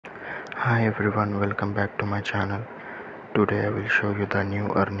Hi everyone, welcome back to my channel. Today I will show you the new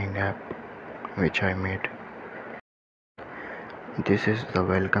earning app which I made. This is the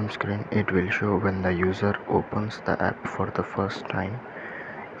welcome screen. It will show when the user opens the app for the first time.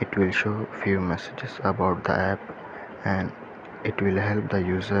 It will show few messages about the app and it will help the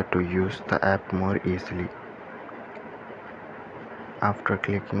user to use the app more easily. After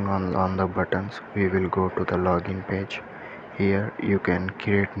clicking on the buttons, we will go to the login page. Here you can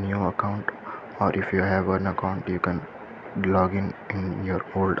create new account, or if you have an account you can log in your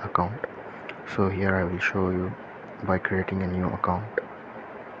old account. So here I will show you by creating a new account.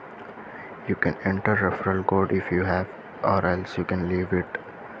 You can enter referral code if you have, or else you can leave it,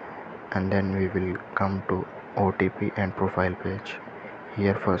 and then we will come to OTP and profile page.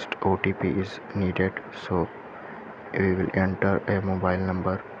 Here first OTP is needed, so we will enter a mobile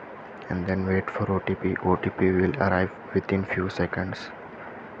number and then wait for OTP. OTP will arrive within few seconds,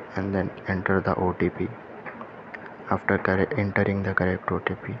 and then enter the OTP. After entering the correct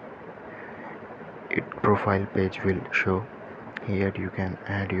OTP, profile page will show. Here you can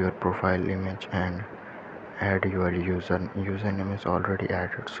add your profile image and add your username is already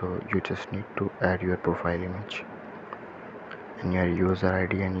added, so you just need to add your profile image, and your user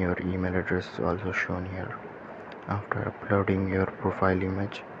ID and your email address is also shown here. After uploading your profile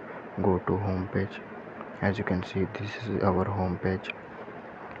image, go to home page. As you can see, this is our home page.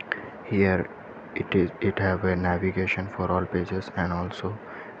 Here it have a navigation for all pages and also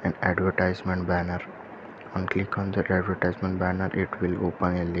an advertisement banner. On click on the advertisement banner, it will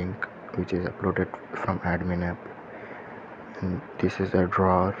open a link which is uploaded from admin app, and this is a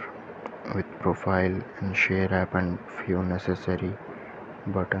drawer with profile and share app and few necessary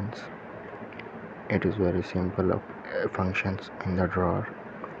buttons. It is very simple functions in the drawer,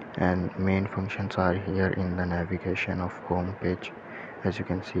 and main functions are here in the navigation of home page. As you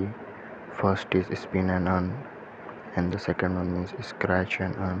can see, first is spin and earn, and the second one is scratch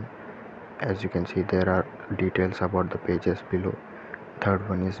and earn. As you can see, there are details about the pages below. Third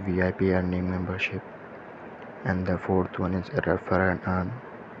one is VIP earning membership, and the fourth one is refer and earn,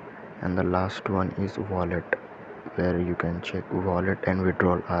 and the last one is wallet, where you can check wallet and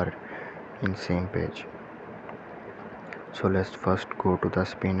withdrawal are in same page. So let's first go to the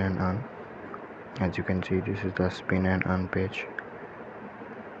spin and earn. As you can see, this is the spin and earn page,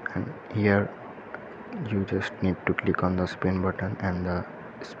 and here you just need to click on the spin button, and the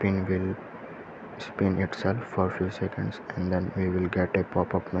spin will spin itself for few seconds, and then we will get a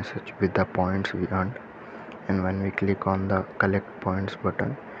pop-up message with the points we earned. And when we click on the collect points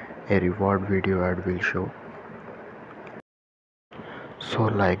button, a reward video ad will show. So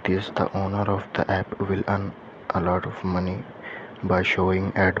like this, the owner of the app will earn a lot of money by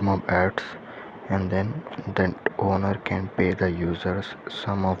showing AdMob ads, and then that owner can pay the users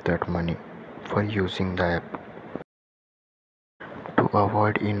some of that money for using the app. To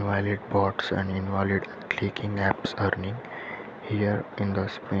avoid invalid bots and invalid clicking apps earning, here in the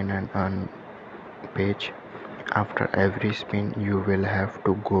spin and earn page, after every spin you will have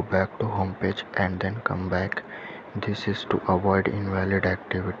to go back to home page and then come back. This is to avoid invalid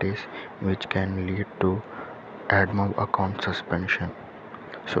activities which can lead to AdMob account suspension.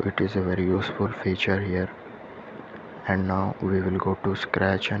 So it is a very useful feature here. And now we will go to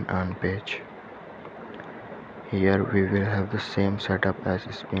scratch and earn page. Here we will have the same setup as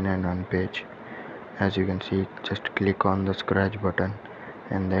spin and earn page. As you can see, just click on the scratch button,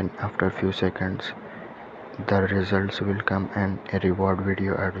 and then after a few seconds the results will come and a reward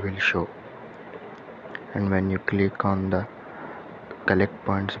video ad will show. And when you click on the collect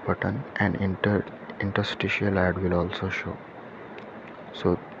points button, an interstitial ad will also show.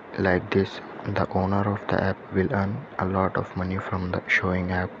 So like this, the owner of the app will earn a lot of money from the showing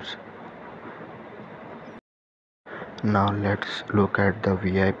apps. Now let's look at the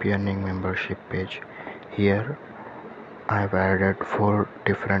VIP earning membership page. Here I've added 4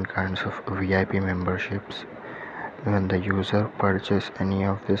 different kinds of VIP memberships. When the user purchases any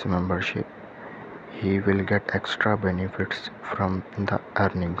of this membership, he will get extra benefits from the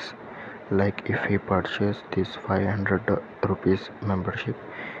earnings. Like if he purchases this 500 rupees membership,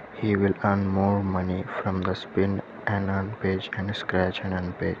 he will earn more money from the spin and earn page and scratch and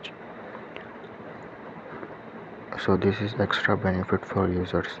earn page. So this is extra benefit for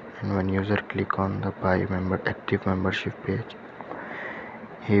users. And when user click on the buy active membership page,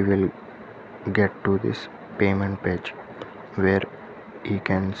 he will get to this payment page where he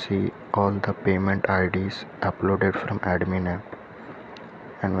can see all the payment IDs uploaded from admin app.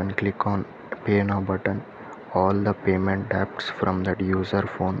 And when click on pay now button, all the payment apps from that user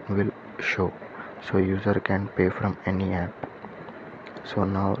phone will show, so user can pay from any app. So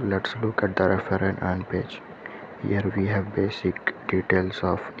now let's look at the refer and earn page. Here we have basic details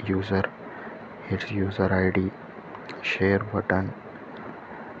of user, its user ID, share button,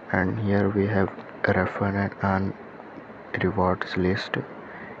 and here we have refer and earn rewards list.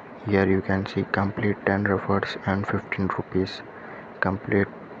 Here you can see complete 10 refers and 15 rupees, complete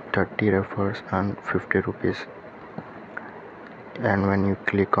 30 refers and 50 rupees, and when you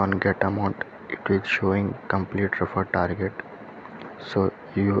click on get amount it is showing complete refer target. So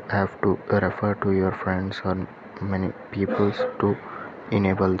you have to refer to your friends or many people to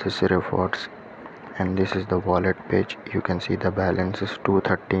enable this rewards. And this is the wallet page. You can see the balance is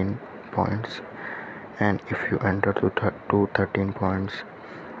 213 points, and if you enter to 213 points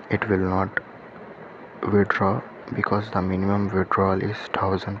it will not withdraw because the minimum withdrawal is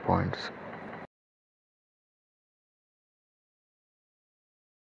 1000 points.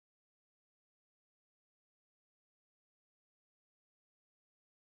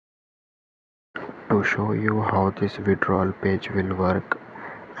 To show you how this withdrawal page will work,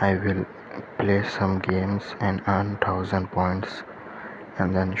 I will play some games and earn 1000 points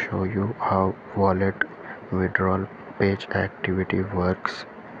and then show you how wallet withdrawal page activity works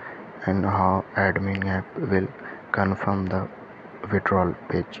and how admin app will confirm the withdrawal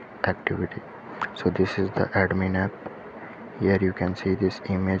page activity. So this is the admin app. Here you can see this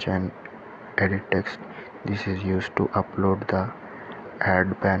image and edit text. This is used to upload the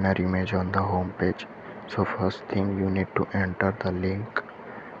add banner image on the home page. So first thing you need to enter the link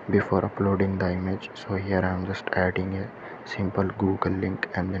before uploading the image. So here I am just adding a simple Google link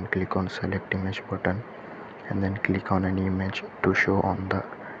and then click on select image button and then click on an image to show on the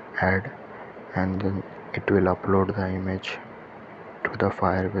ad, and then it will upload the image to the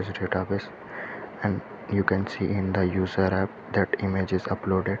Firebase database, and you can see in the user app that image is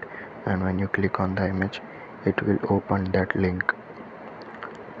uploaded, and when you click on the image it will open that link.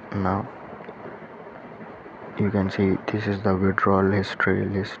 Now you can see this is the withdrawal history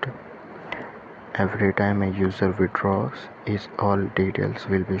list. Every time a user withdraws, his all details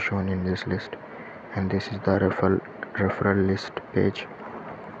will be shown in this list. And this is the referral list page.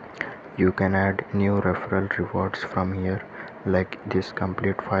 You can add new referral rewards from here, like this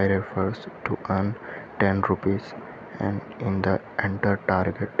complete 5 refers to earn 10 rupees, and in the enter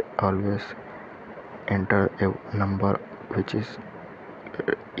target always enter a number which is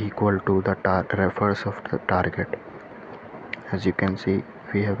equal to the refers of the target. As you can see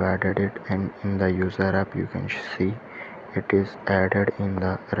we have added it, and in the user app you can see it is added in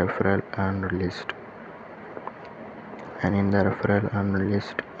the referral earn list, and in the referral earn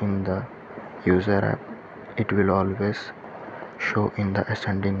list in the user app it will always show in the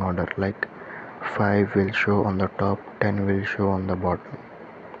ascending order, like 5 will show on the top, 10 will show on the bottom.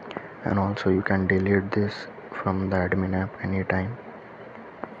 And also you can delete this from the admin app anytime.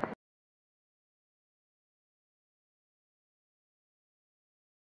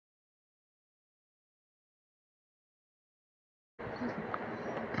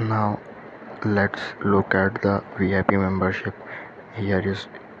 Now let's look at the VIP membership. Here is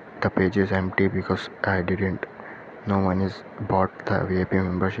the page is empty because no one is bought the VIP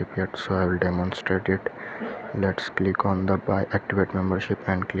membership yet, so I will demonstrate it. Let's click on the buy activate membership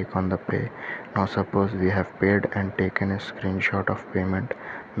and click on the pay. Now suppose we have paid and taken a screenshot of payment.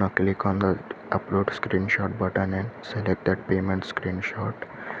 Now click on the upload screenshot button and select that payment screenshot,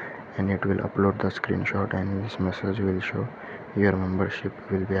 and it will upload the screenshot, and this message will show your membership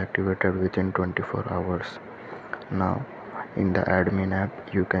will be activated within 24 hours. Now in the admin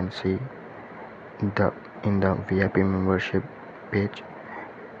app you can see in the VIP membership page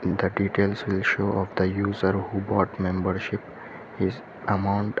the details will show of the user who bought membership, his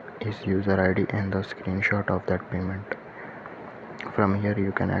amount, his user ID, and the screenshot of that payment. From here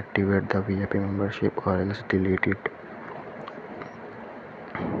you can activate the VIP membership or else delete it.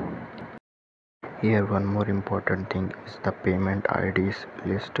 Here one more important thing is the payment IDs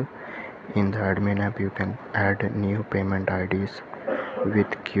list. In the admin app you can add new payment IDs with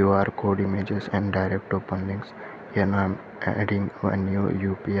QR code images and direct open links. Here now I am adding a new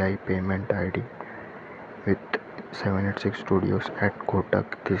UPI payment ID with 786 Studios at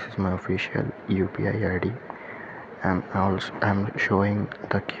Kotak. This is my official UPI ID. And also I am showing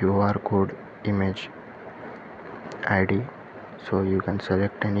the QR code image ID, so you can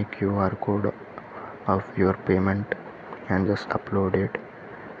select any QR code of your payment and just upload it,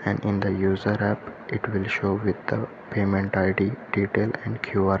 and in the user app it will show with the payment ID detail and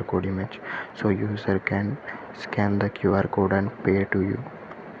QR code image, so user can scan the QR code and pay to you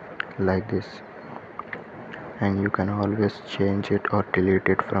like this. And you can always change it or delete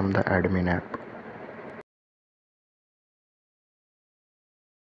it from the admin app.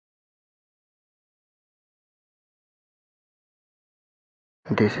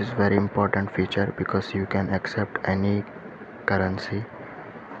 This is very important feature because you can accept any currency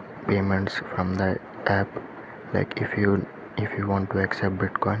payments from the app. Like if you want to accept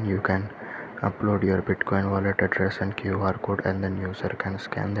Bitcoin, you can upload your Bitcoin wallet address and QR code, and then user can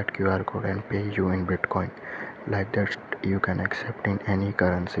scan that QR code and pay you in Bitcoin. Like that you can accept in any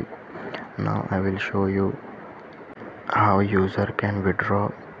currency. Now I will show you how user can withdraw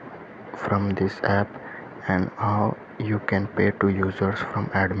from this app and how you can pay to users from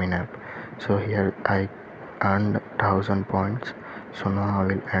admin app. So here I earned 1000 points, so now I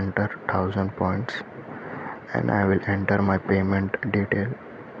will enter 1000 points and I will enter my payment detail.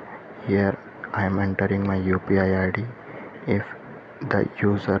 Here I am entering my UPI ID. If the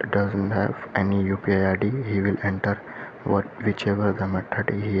user doesn't have any UPI ID, he will enter whichever the method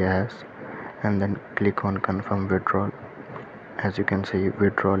he has, and then click on confirm withdrawal. As you can see,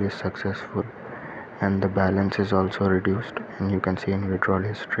 withdrawal is successful and the balance is also reduced, and you can see in withdrawal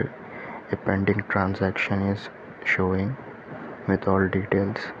history a pending transaction is showing with all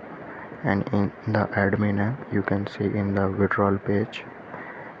details. And in the admin app you can see in the withdrawal page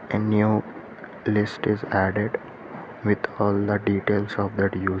a new list is added with all the details of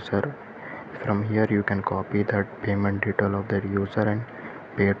that user. From here you can copy that payment detail of that user and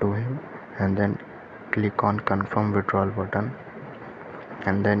pay to him, and then click on confirm withdrawal button,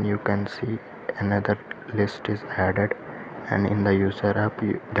 and then you can see another list is added, and in the user app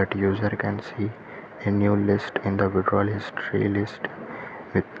that user can see a new list in the withdrawal history list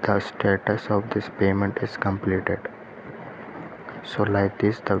with the status of this payment is completed. So like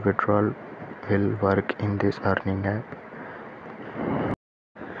this the withdrawal will work in this earning app.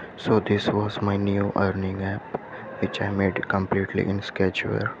 So this was my new earning app which I made completely in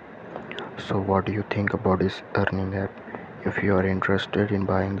Sketchware. So what do you think about this earning app? If you are interested in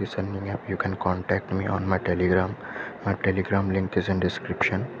buying this earning app, you can contact me on my Telegram. My Telegram link is in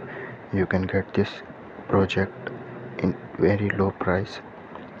description. You can get this project in very low price.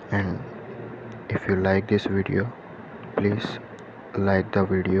 And if you like this video, please like the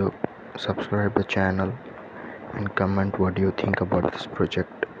video, subscribe the channel, and comment what you think about this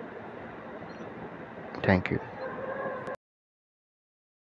project. Thank you.